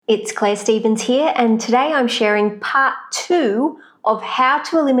It's Claire Stevens here, and today I'm sharing part 2 of how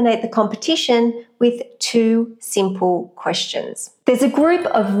to eliminate the competition with 2 simple questions. There's a group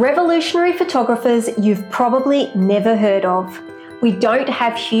of revolutionary photographers you've probably never heard of. We don't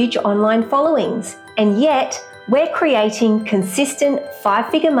have huge online followings, and yet we're creating consistent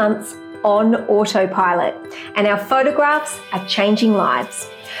 5-figure months on autopilot, and our photographs are changing lives.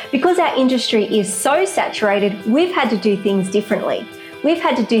 Because our industry is so saturated, we've had to do things differently. We've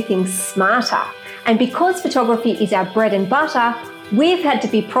had to do things smarter. And because photography is our bread and butter, we've had to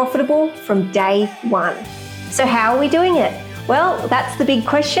be profitable from day one. So how are we doing it? Well, that's the big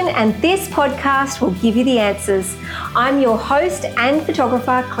question, and this podcast will give you the answers. I'm your host and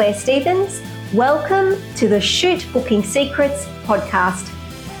photographer, Claire Stevens. Welcome to the Shoot Booking Secrets podcast.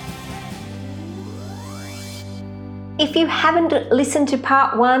 If you haven't listened to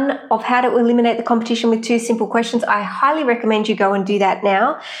part 1 of how to eliminate the competition with 2 simple questions, I highly recommend you go and do that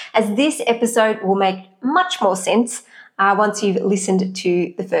now, as this episode will make much more sense once you've listened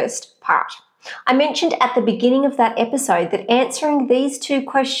to the first part. I mentioned at the beginning of that episode that answering these 2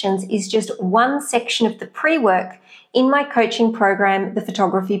 questions is just one section of the pre-work in my coaching program, the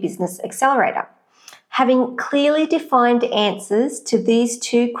Photography Business Accelerator. Having clearly defined answers to these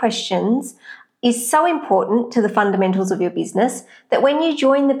 2 questions is so important to the fundamentals of your business that when you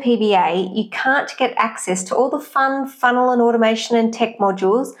join the PBA, you can't get access to all the fun, funnel and automation and tech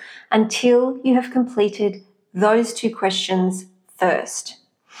modules until you have completed those 2 questions first.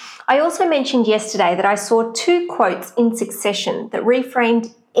 I also mentioned yesterday that I saw 2 quotes in succession that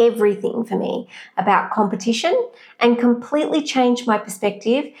reframed everything for me about competition and completely changed my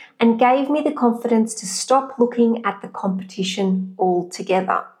perspective and gave me the confidence to stop looking at the competition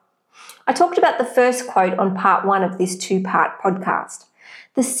altogether. I talked about the first quote on part 1 of this 2-part podcast.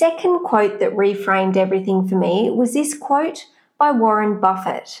 The second quote that reframed everything for me was this quote by Warren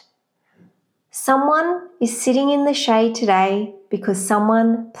Buffett. Someone is sitting in the shade today because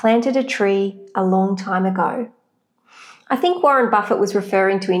someone planted a tree a long time ago. I think Warren Buffett was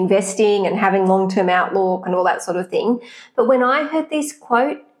referring to investing and having long-term outlook and all that sort of thing. But when I heard this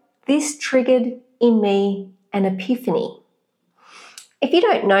quote, this triggered in me an epiphany. If you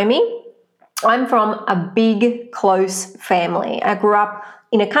don't know me, I'm from a big, close family. I grew up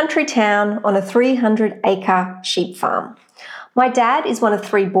in a country town on a 300-acre sheep farm. My dad is one of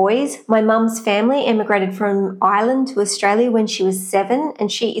 3 boys. My mum's family emigrated from Ireland to Australia when she was 7,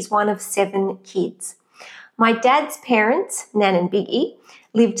 and she is one of 7 kids. My dad's parents, Nan and Biggie,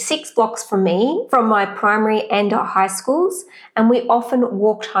 lived 6 blocks from me, from my primary and high schools, and we often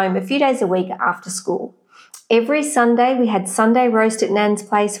walked home a few days a week after school. Every Sunday, we had Sunday roast at Nan's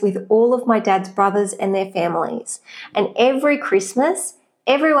place with all of my dad's brothers and their families. And every Christmas,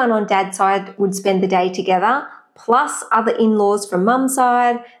 everyone on Dad's side would spend the day together, plus other in-laws from Mum's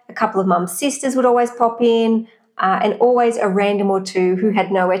side. A couple of Mum's sisters would always pop in, and always a random or 2 who had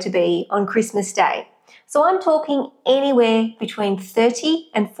nowhere to be on Christmas Day. So I'm talking anywhere between 30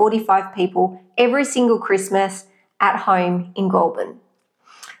 and 45 people every single Christmas at home in Goulburn.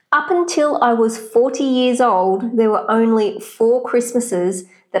 Up until I was 40 years old, there were only 4 Christmases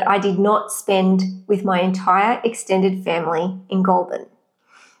that I did not spend with my entire extended family in Goulburn.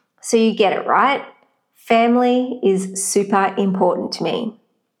 So you get it, right? Family is super important to me.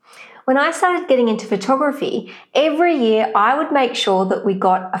 When I started getting into photography, every year I would make sure that we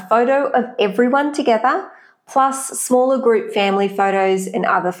got a photo of everyone together, plus smaller group family photos and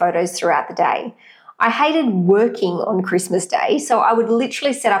other photos throughout the day. I hated working on Christmas Day, so I would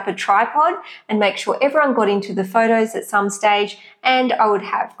literally set up a tripod and make sure everyone got into the photos at some stage, and I would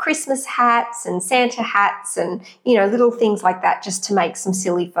have Christmas hats and Santa hats and, little things like that just to make some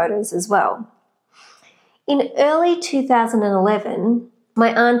silly photos as well. In early 2011, my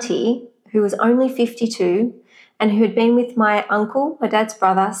auntie, who was only 52 and who had been with my uncle, my dad's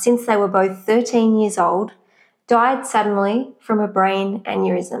brother, since they were both 13 years old, died suddenly from a brain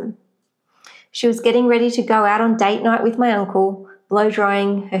aneurysm. She was getting ready to go out on date night with my uncle,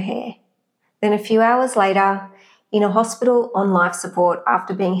 blow-drying her hair. Then a few hours later, in a hospital on life support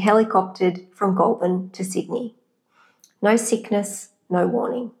after being helicoptered from Goulburn to Sydney. No sickness, no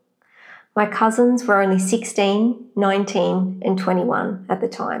warning. My cousins were only 16, 19 and 21 at the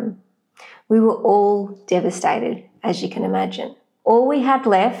time. We were all devastated, as you can imagine. All we had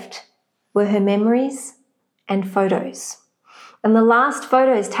left were her memories and photos. And the last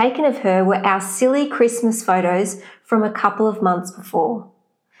photos taken of her were our silly Christmas photos from a couple of months before.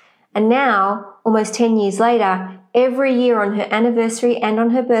 And now, almost 10 years later, every year on her anniversary and on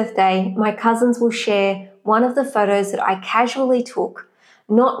her birthday, my cousins will share one of the photos that I casually took,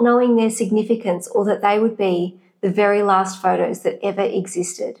 not knowing their significance or that they would be the very last photos that ever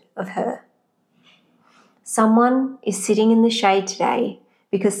existed of her. Someone is sitting in the shade today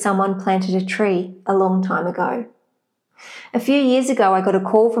because someone planted a tree a long time ago. A few years ago, I got a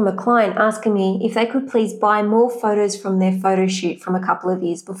call from a client asking me if they could please buy more photos from their photo shoot from a couple of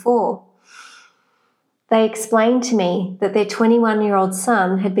years before. They explained to me that their 21-year-old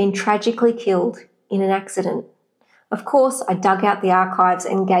son had been tragically killed in an accident. Of course, I dug out the archives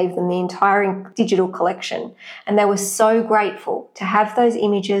and gave them the entire digital collection, and they were so grateful to have those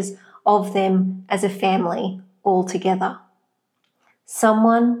images of them as a family all together.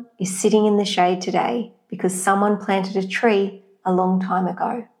 Someone is sitting in the shade today because someone planted a tree a long time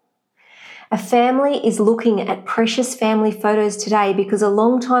ago. A family is looking at precious family photos today because a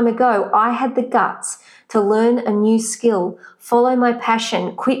long time ago I had the guts to learn a new skill, follow my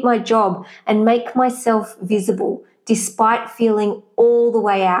passion, quit my job, and make myself visible despite feeling all the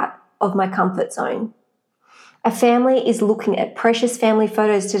way out of my comfort zone. A family is looking at precious family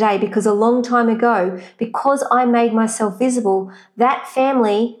photos today because a long time ago, because I made myself visible, that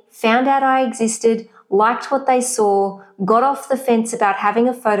family found out I existed, liked what they saw, got off the fence about having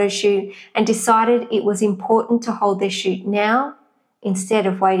a photo shoot, and decided it was important to hold their shoot now instead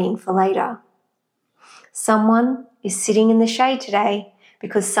of waiting for later. Someone is sitting in the shade today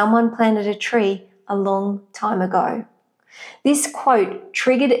because someone planted a tree a long time ago. This quote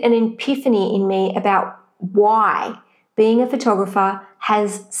triggered an epiphany in me about why being a photographer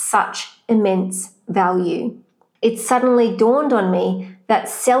has such immense value. It suddenly dawned on me that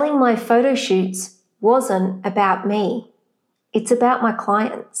selling my photo shoots wasn't about me. It's about my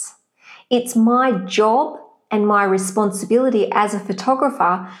clients. It's my job and my responsibility as a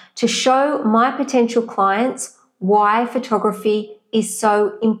photographer to show my potential clients why photography is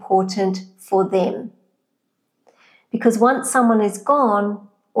so important for them. Because once someone is gone,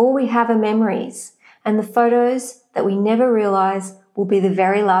 all we have are memories, and the photos that we never realize will be the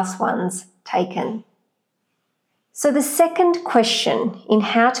very last ones taken. So the second question in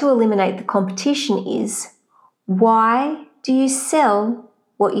how to eliminate the competition is, why do you sell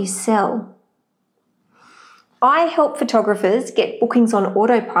what you sell? I help photographers get bookings on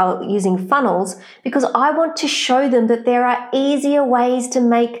autopilot using funnels because I want to show them that there are easier ways to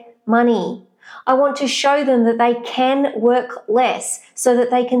make money. I want to show them that they can work less so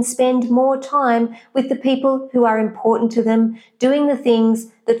that they can spend more time with the people who are important to them, doing the things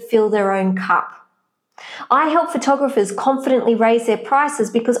that fill their own cup. I help photographers confidently raise their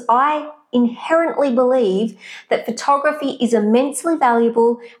prices because I inherently believe that photography is immensely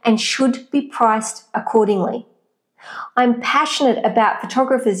valuable and should be priced accordingly. I'm passionate about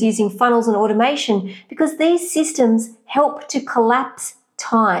photographers using funnels and automation because these systems help to collapse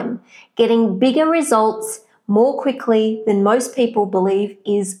time, getting bigger results more quickly than most people believe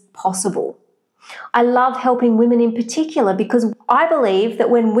is possible. I love helping women in particular because I believe that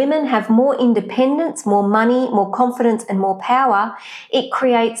when women have more independence, more money, more confidence, and more power, it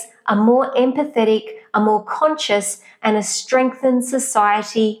creates a more empathetic, a more conscious, and a strengthened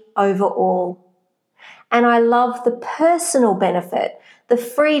society overall. And I love the personal benefit, the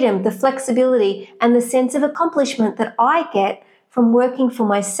freedom, the flexibility, and the sense of accomplishment that I get from working for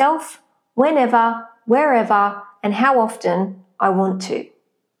myself whenever, wherever, and how often I want to.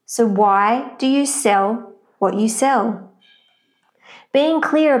 So why do you sell what you sell? Being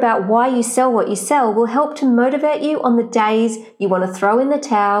clear about why you sell what you sell will help to motivate you on the days you want to throw in the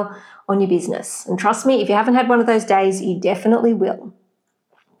towel on your business. And trust me, if you haven't had one of those days, you definitely will.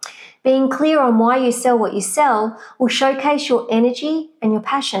 Being clear on why you sell what you sell will showcase your energy and your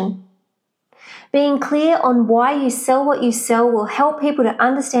passion. Being clear on why you sell what you sell will help people to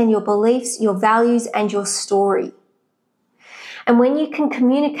understand your beliefs, your values, and your story. And when you can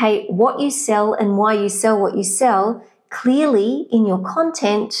communicate what you sell and why you sell what you sell clearly in your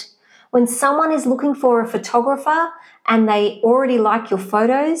content, when someone is looking for a photographer and they already like your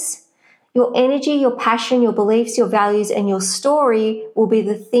photos, your energy, your passion, your beliefs, your values, and your story will be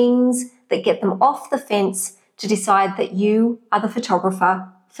the things that get them off the fence to decide that you are the photographer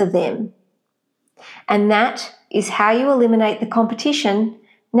for them. And that is how you eliminate the competition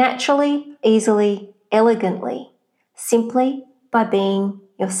naturally, easily, elegantly, simply by being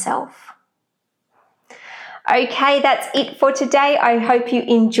yourself. Okay, that's it for today. I hope you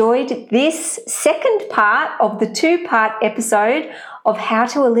enjoyed this second part of the two-part episode of how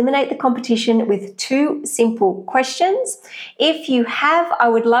to eliminate the competition with 2 simple questions. If you have, I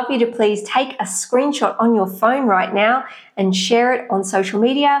would love you to please take a screenshot on your phone right now and share it on social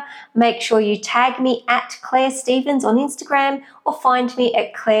media. Make sure you tag me at Claire Stevens on Instagram or find me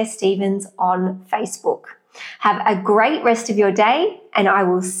at Claire Stevens on Facebook. Have a great rest of your day, and I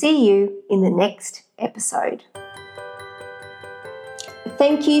will see you in the next episode.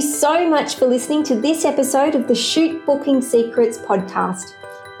 Thank you so much for listening to this episode of the Shoot Booking Secrets podcast.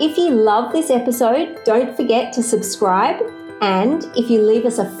 If you love this episode, don't forget to subscribe. And if you leave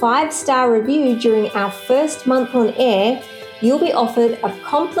us a 5-star review during our first month on air, you'll be offered a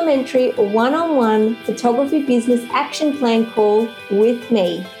complimentary one-on-one photography business action plan call with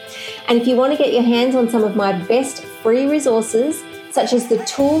me. And if you want to get your hands on some of my best free resources, such as the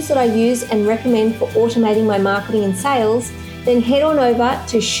tools that I use and recommend for automating my marketing and sales, then head on over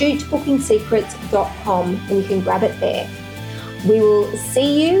to shootbookingsecrets.com and you can grab it there. We will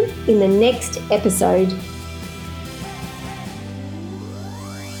see you in the next episode.